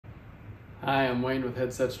Hi, I'm Wayne with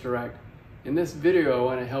Headsets Direct. In this video, I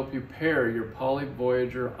want to help you pair your Poly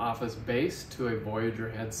Voyager Office base to a Voyager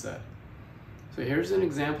headset. So here's an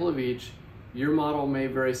example of each. Your model may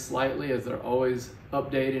vary slightly as they're always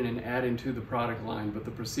updating and adding to the product line, but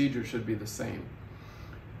the procedure should be the same.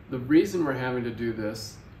 The reason we're having to do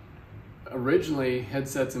this, originally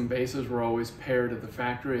headsets and bases were always paired at the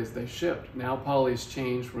factory as they shipped. Now Poly's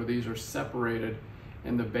changed where these are separated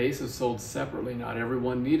and the base is sold separately. Not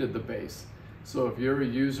everyone needed the base. So if you're a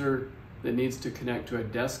user that needs to connect to a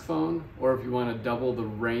desk phone, or if you want to double the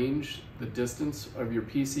range, the distance of your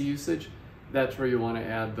PC usage, that's where you want to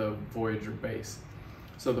add the Voyager base.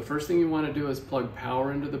 So the first thing you want to do is plug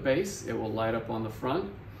power into the base. It will light up on the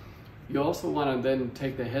front. You also want to then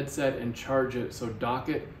take the headset and charge it, so dock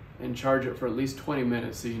it and charge it for at least 20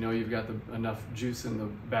 minutes so you know you've got enough juice in the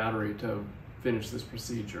battery to finish this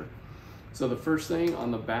procedure. So the first thing,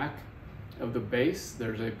 on the back of the base,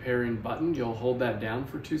 there's a pairing button. You'll hold that down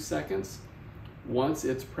for 2 seconds. Once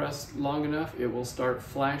it's pressed long enough, it will start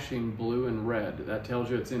flashing blue and red. That tells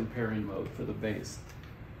you it's in pairing mode for the base.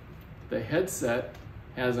 The headset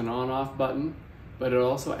has an on-off button, but it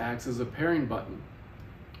also acts as a pairing button.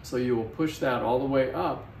 So you will push that all the way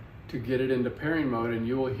up to get it into pairing mode, and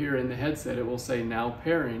you will hear in the headset, it will say now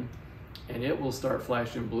pairing, and it will start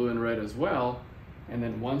flashing blue and red as well. And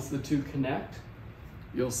then once the two connect,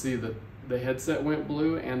 you'll see that the headset went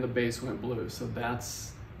blue and the base went blue. So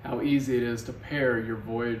that's how easy it is to pair your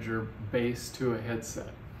Voyager base to a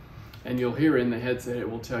headset. And you'll hear in the headset, it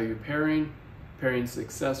will tell you pairing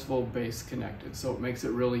successful, base connected. So it makes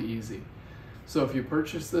it really easy. So if you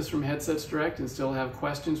purchase this from Headsets Direct and still have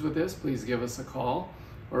questions with this, please give us a call.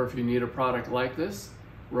 Or if you need a product like this,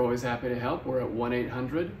 we're always happy to help. We're at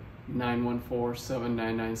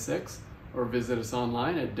 1-800-914-7996. or visit us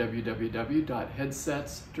online at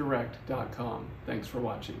www.headsetsdirect.com. Thanks for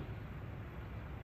watching.